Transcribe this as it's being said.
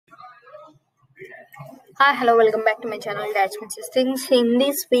Hi, hello, welcome back to my channel. That's Things. In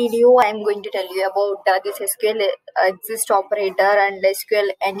this video, I'm going to tell you about this SQL exist operator and SQL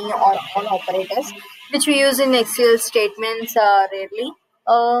any or all operators, which we use in SQL statements rarely.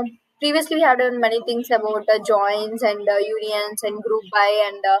 Previously, we have done many things about joins and unions and group by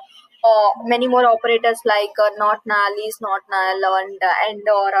and many more operators like not null is not null and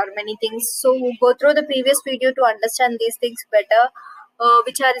or many things. So, go through the previous video to understand these things better.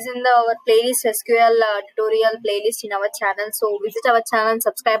 Which are is in our playlist SQL tutorial playlist in our channel. So visit our channel,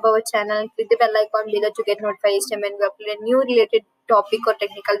 subscribe our channel, click the bell icon below to get notified when we upload new related topic or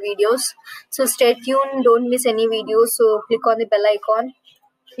technical videos. So stay tuned, don't miss any videos. So click on the bell icon.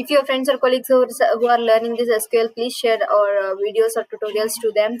 If your friends or colleagues who are learning this SQL, please share our videos or tutorials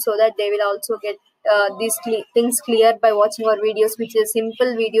to them so that they will also get these things clear by watching our videos, which is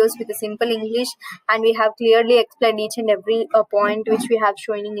simple videos with a simple English, and we have clearly explained each and every point which we have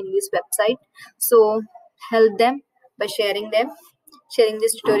showing in this website. So help them by sharing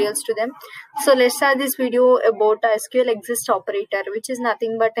these tutorials to them. So let's start this video about SQL exist operator, which is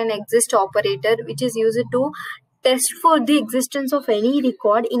nothing but an exist operator which is used to test for the existence of any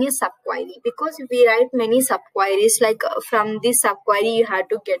record in a subquery, because we write many subqueries, like from this subquery you have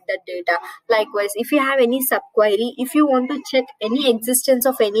to get the data. Likewise, if you have any subquery, if you want to check any existence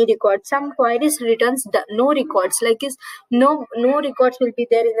of any record, some queries returns no records, like is no records will be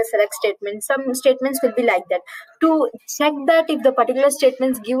there in the select statement. Some statements will be like that. To check that if the particular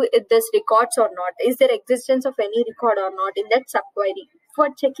statements give this records or not, is there existence of any record or not in that subquery. For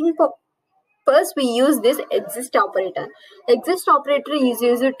checking for first, we use this exist operator. Exist operator is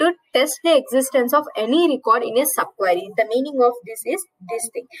used to test the existence of any record in a subquery. The meaning of this is this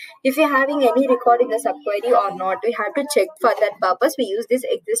thing. If you're having any record in the subquery or not, we have to check. For that purpose, we use this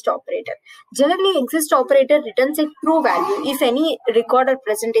exist operator. Generally, exist operator returns a true value if any record are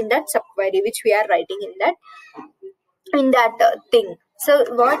present in that subquery which we are writing in that thing. So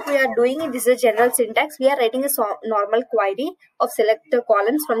what we are doing, this is a general syntax. We are writing a normal query of select the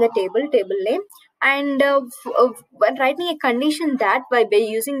columns from the table name, and when writing a condition that by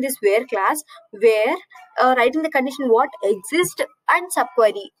using this where class, where writing the condition what exist and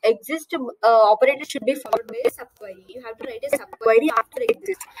subquery. Exist operator should be followed by a subquery. You have to write a subquery after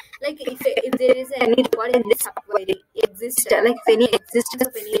exist. Like if there is any record in this subquery exist, like if any existence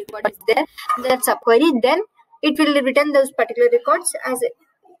of any record is there in that subquery, then it will return those particular records as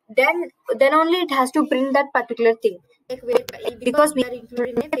then only it has to print that particular thing, like because we are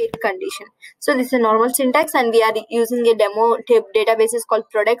including a where condition. So this is a normal syntax, and we are using a demo databases called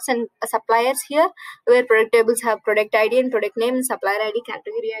products and suppliers here, where product tables have product ID and product name, supplier ID,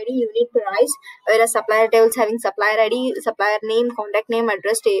 category ID, unit price, whereas supplier tables having supplier ID, supplier name, contact name,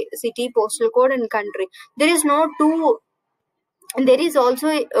 address, city, postal code, and country. There is no two. And there is also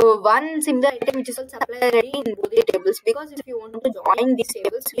one similar item which is called supplier ID in both the tables, because if you want to join these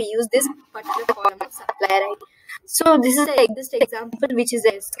tables, we use this particular column of supplier ID. So this is the exist example, which is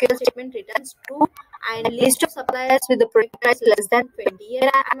a SQL statement returns true and list of suppliers with the product price less than 20. Here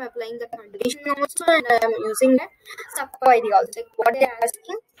I am applying the condition also, and I am using the subquery also. Like what they are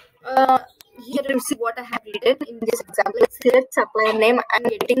asking. Here you see what I have written in this example. Select supplier name. I am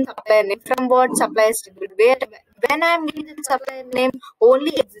getting supplier name from what supplier table. Where when I am getting the supplier name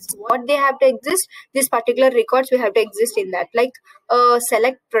only exists. What they have to exist, this particular records we have to exist in that. Like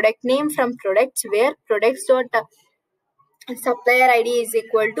select product name from products, where products dot supplier ID is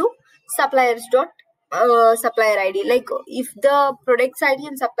equal to suppliers dot supplier ID. Like if the products ID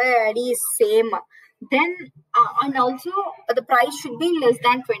and supplier ID is same, then and also the price should be less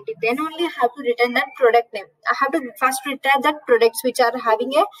than 20, then only I have to return that product name. I have to first return that products which are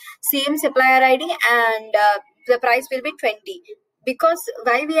having a same supplier ID, and the price will be 20. Because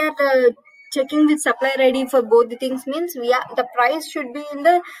why we are checking the supplier ID for both the things means the price should be in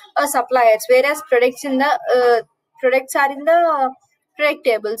the suppliers, whereas products in the products are in the product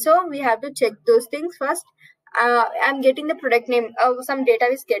table. So we have to check those things first. I'm getting the product name, some data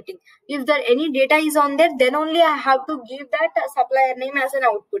is getting. If there any data is on there, then only I have to give that supplier name as an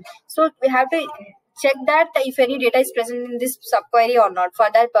output. So we have to check that if any data is present in this subquery or not. For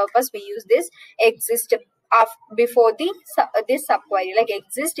that purpose, we use this exist before this subquery. Like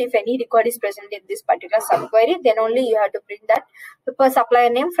exist, if any record is present in this particular subquery, then only you have to print that per supplier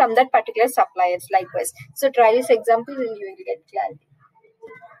name from that particular suppliers. Likewise, so try this example and you will get clarity.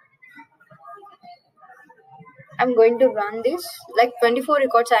 I'm going to run this. Like 24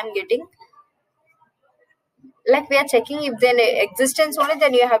 records I'm getting. Like we are checking if then existence only,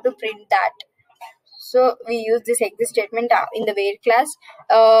 then you have to print that. So we use this exist statement in the where class.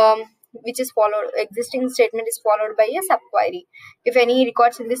 which is followed, existing statement is followed by a subquery. If any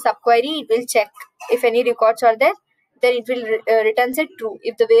records in this subquery, it will check if any records are there, then it will returns it true.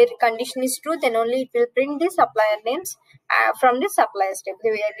 If the where condition is true, then only it will print the supplier names from the supplier step.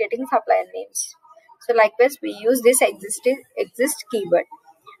 We are getting supplier names. So likewise, we use this exist keyword.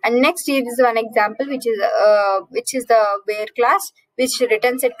 And next here is one example, which is the where class, which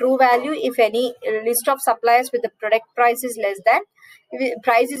returns a true value if any list of suppliers with the product price is less than,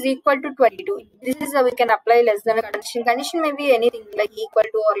 price is equal to 22. This is how we can apply less than a condition. Condition may be anything like equal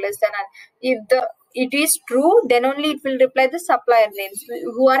to or less than. If it is true, then only it will reply the supplier names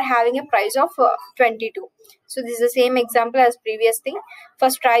who are having a price of 22. So this is the same example as previous thing.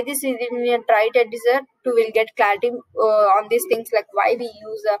 First try this in a try it editor to will get clarity on these things, like why we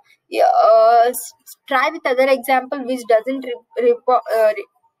use try with other example which doesn't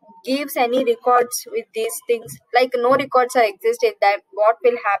gives any records with these things, like no records are existed, that what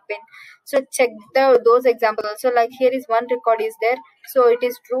will happen. So check those examples also. Like here is one record is there, so it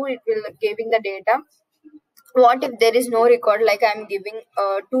is true, it will giving the data. What if there is no record, like I'm giving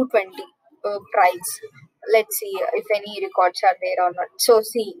 220 price. Let's see if any records are there or not. So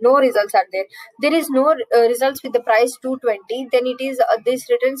see, no results are there. There is no results with the price 220. Then it is this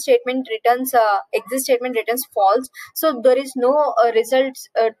return statement returns exist statement returns false. So there is no results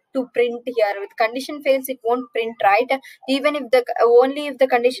to print here. With condition fails, it won't print, right? Even if the only if the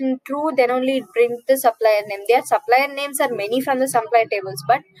condition true, then only it prints the supplier name. Their supplier names are many from the supplier tables,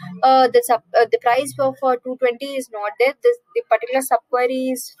 but the price for 220 is not there. The particular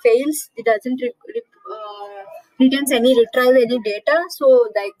subquery fails. It doesn't returns any retrieve any data. So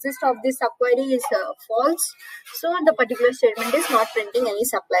the exist of this subquery is false. So the particular statement is not printing any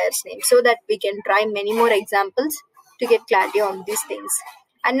supplier's name. So that we can try many more examples to get clarity on these things.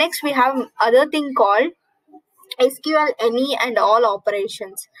 And next we have other thing called SQL any and all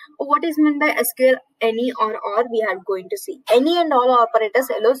operations. What is meant by SQL any or we are going to see. Any and all operators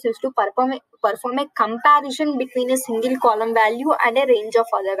allows us to perform a comparison between a single column value and a range of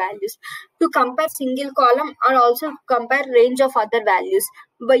other values. To compare single column or also compare range of other values,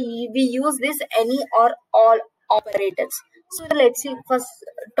 but we use this any or all operators. So let's see, first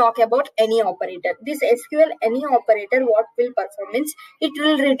talk about any operator. This SQL any operator, what will perform means it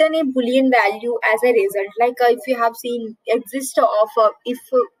will return a boolean value as a result. Like if you have seen exist of if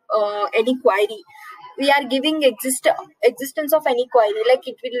any query, we are giving existence of any query, like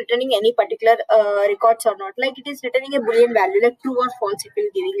it will returning any particular records or not, like it is returning a boolean value like true or false, it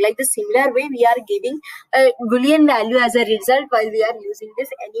will giving. Like the similar way we are giving a boolean value as a result while we are using this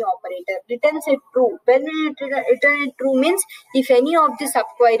any operator. Returns a true. When we return a true means if any of the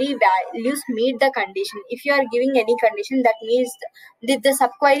subquery values meet the condition. If you are giving any condition, that means if the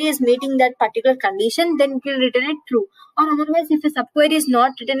subquery is meeting that particular condition, then it will return it true. Or otherwise, if a subquery is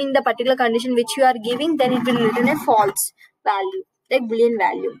not returning the particular condition which you are giving, then it will return a false value, like boolean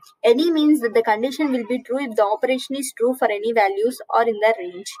value. Any means that the condition will be true if the operation is true for any values or in the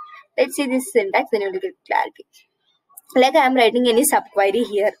range. Let's see this syntax, then you will get clarity. Like I am writing any subquery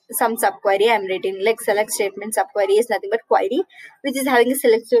here, some subquery I am writing, like select statement. Subquery is nothing but query which is having a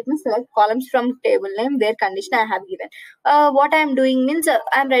select statement, select columns from table name where condition I have given. What I am doing means I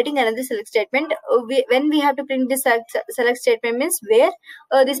am writing another select statement. When we have to print this select statement means where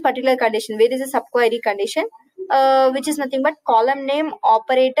this particular condition, where is a subquery condition, which is nothing but column name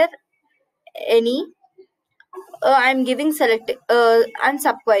operator any. I'm giving select and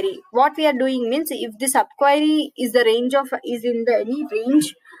subquery. What we are doing means if the subquery is the range of is in the any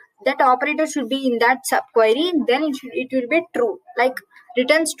range, that operator should be in that subquery, then it will be true. Like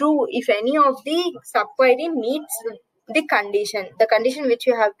returns true if any of the subquery meets the condition which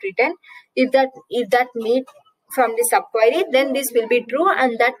you have written. If that meet from the subquery, then this will be true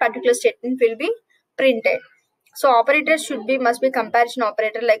and that particular statement will be printed. So operators must be comparison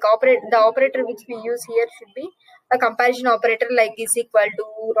operator, like the operator which we use here should be a comparison operator, like is equal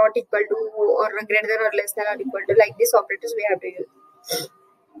to, not equal to, or greater than or less than or equal to, like these operators we have to use.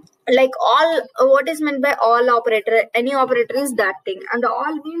 Like all, what is meant by all operator? Any operator is that thing, and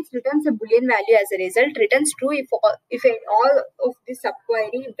all means returns a boolean value as a result, returns true if all of the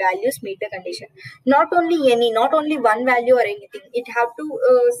subquery values meet the condition. Not only one value or anything. It have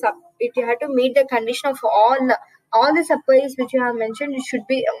to meet the condition of all the subqueries which you have mentioned. It should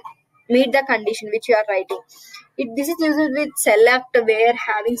be meet the condition which you are writing. This is used with select, where,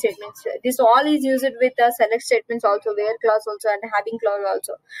 having statements. This all is used with select statements also, where clause also, and having clause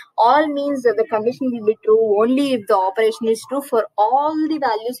also. All means that the condition will be true only if the operation is true for all the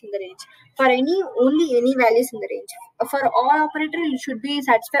values in the range. For only any values in the range. For all operator, it should be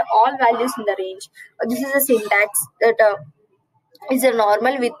satisfy all values in the range. This is a syntax that is a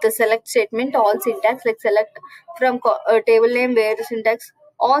normal with the select statement. All syntax like select from table name where syntax,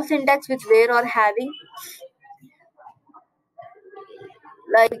 all syntax which where or having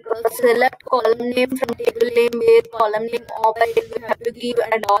like select column name from table name where column name operator we have to give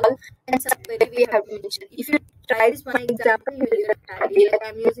and all, and subquery we have to mention. If you try this one example, you will get clarity. Like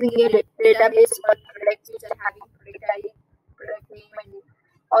I'm using a database for products which are having product ID, product name, and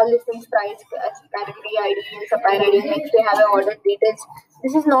all these things, price, category ID, and supplier ID. Next we have a order details.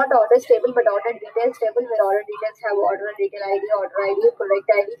 This is not order table but order details table, where order details have order detail ID, order ID, product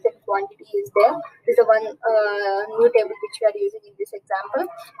ID, then quantity is there. This is the one new table which we are using in this example.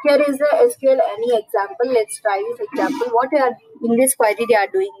 Here is the SQL any example. Let's try this example. What we are in this query they are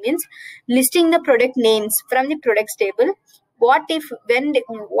doing means listing the product names from the products table. What if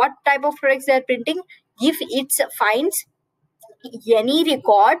what type of products they are printing? If it finds any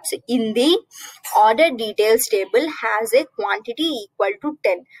records in the order details table has a quantity equal to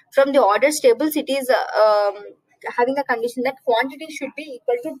 10. From the orders tables, it is having a condition that quantity should be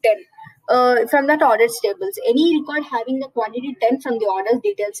equal to 10. From that orders tables, any record having the quantity 10 from the orders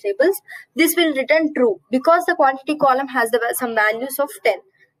details tables, this will return true because the quantity column has some values of 10.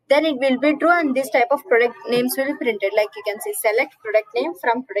 Then it will be true, and this type of product names will be printed. Like you can say select product name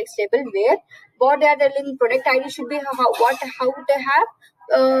from products table, where what they are telling product ID should be how they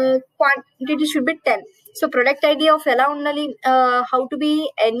have quantity should be 10. So product ID of ఎలా ఉండాలి, how to be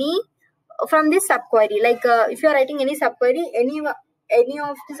any from this subquery. Like if you are writing any subquery, any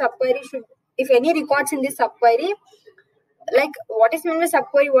of the subquery should, if any records in this subquery, like what is meant by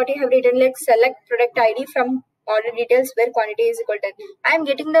subquery, what you have written like select product ID from order details where quantity is equal to 10. I am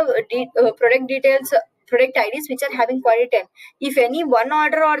getting the product details, product IDs which are having quantity 10. If any one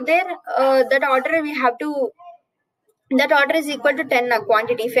order are there, that order we have to, that order is equal to 10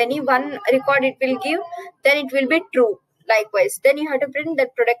 quantity. If any one record it will give, then it will be true. Likewise, then you have to print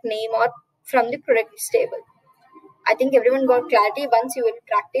that product name or from the products table. I think everyone got clarity. Once you will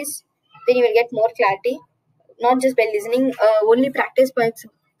practice, then you will get more clarity. Not just by listening, only practice makes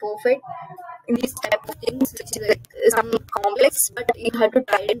perfect in these type of things, which is like some complex, but you have to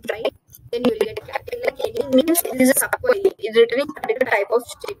try and try. Then you will get clarity. Like any means, it is a subquery. It's returning particular type of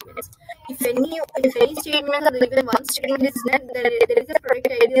statements. If any statements are given one statement is not, there is a product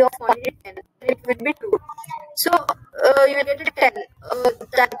ID of quantity 10, then it will be true. So you will get a 10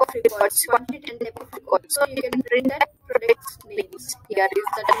 type of records, quantity 10 type of records. So you can print that products names. Here is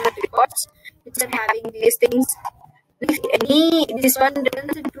the type of records which are having these things. If any, this one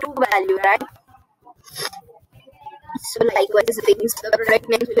returns a true value, right? So likewise, the things, the product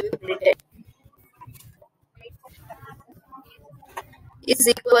names will be printed is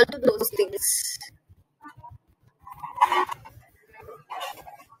equal to those things.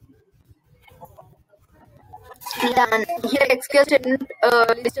 Done. Here SQL statement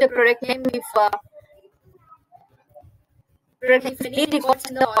list a product name if any records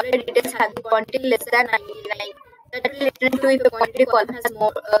in the order details have the quantity less than 99. That will return to if the quantity column has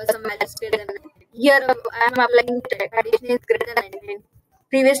more some values greater than 99. Here I am applying condition is greater than 99.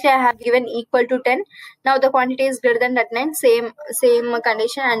 Previously I have given equal to 10. Now the quantity is greater than 99. Same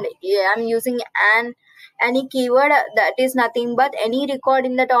condition, and I am using any keyword that is nothing but any record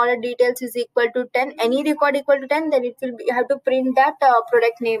in that order details is equal to 10. Any record equal to 10, then it will be, you have to print that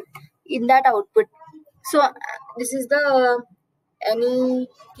product name in that output. So this is the any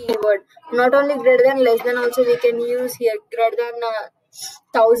keyword. Not only greater than, less than also we can use here. Greater than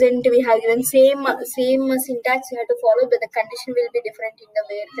 1000 we have given same syntax you have to follow, but the condition will be different in the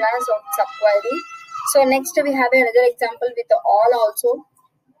where class of subquery. So next we have another example with the all also,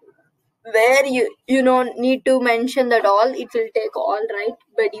 where you don't need to mention that all, it will take all right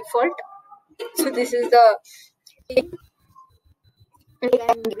by default. So this is the thing. I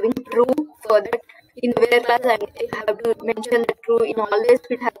am giving true for that. In where class I have to mention the true. In always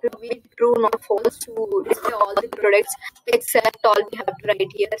it have to be true, not false, to display all the products. Like select all we have to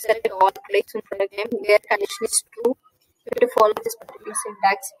write here. Select all products in product name where condition is true. You have to follow this particular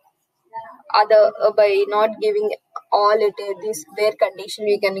syntax. Other by not giving all it this where condition,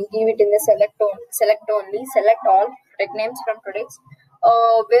 we can give it in the select only. Select all product names from products.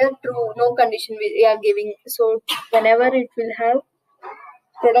 Where true, no condition we are giving. So whenever it will have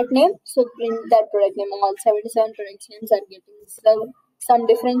product name, so print that product name. All 77 product names are getting. So some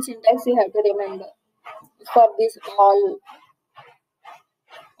different syntax you have to remember for this all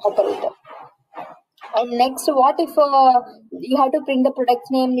operator. And next, what if you have to print the product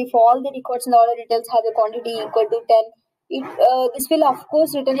name if all the records and all the details have the quantity equal to 10? This will of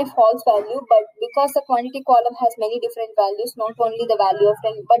course return a false value, but because the quantity column has many different values, not only the value of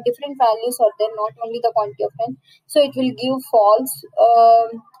 10, but different values are there, not only the quantity of 10, so it will give false.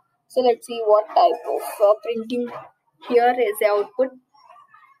 So let's see what type of printing here is the output.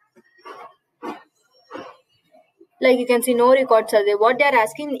 Like you can see, no records are there. What they are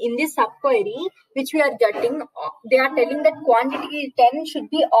asking in this subquery, which we are getting, they are telling that quantity 10 should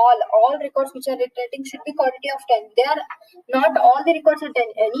be all records which are returning should be quantity of 10. They are not all the records are 10.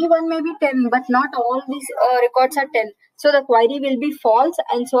 Any one may be 10, but not all these records are 10. So the query will be false,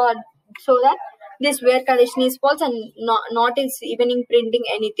 and so on, so that this where condition is false and not is even in printing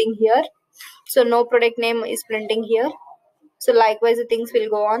anything here. So no product name is printing here. So likewise the things will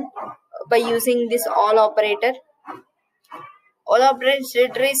go on by using this all operator. All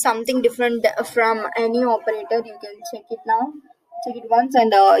operator is something different from any operator. You can check it now, check it once,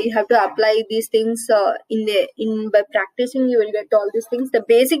 and you have to apply these things in by practicing. You will get all these things. The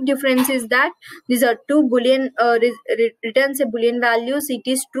basic difference is that these are two boolean returns a boolean values. It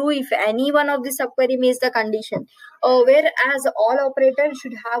is true if any one of the subquery meets the condition, whereas all operators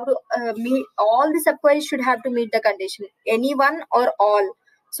should have to meet, all the subqueries should have to meet the condition, any one or all.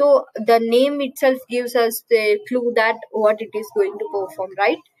 So the name itself gives us the clue that what it is going to perform,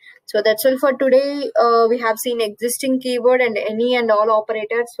 right? So that's all for today. We have seen existing keyword and any and all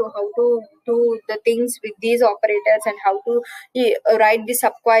operators. So how to do the things with these operators and how to write the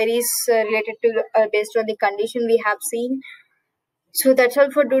subqueries related to based on the condition we have seen. So that's all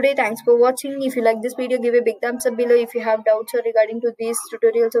for today. Thanks for watching. If you like this video, give a big thumbs up below. If you have doubts or regarding to these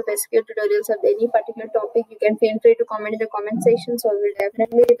tutorials of SQL tutorials of any particular topic, you can feel free to comment in the comment section. So we'll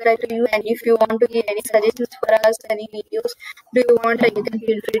definitely reply to you. And if you want to give any suggestions for us, any videos do you want, you can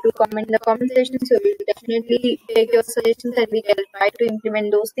feel free to comment in the comment section. So we'll definitely take your suggestions and we can try to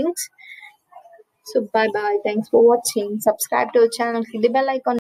implement those things. So bye bye. Thanks for watching. Subscribe to our channel. Click the bell icon.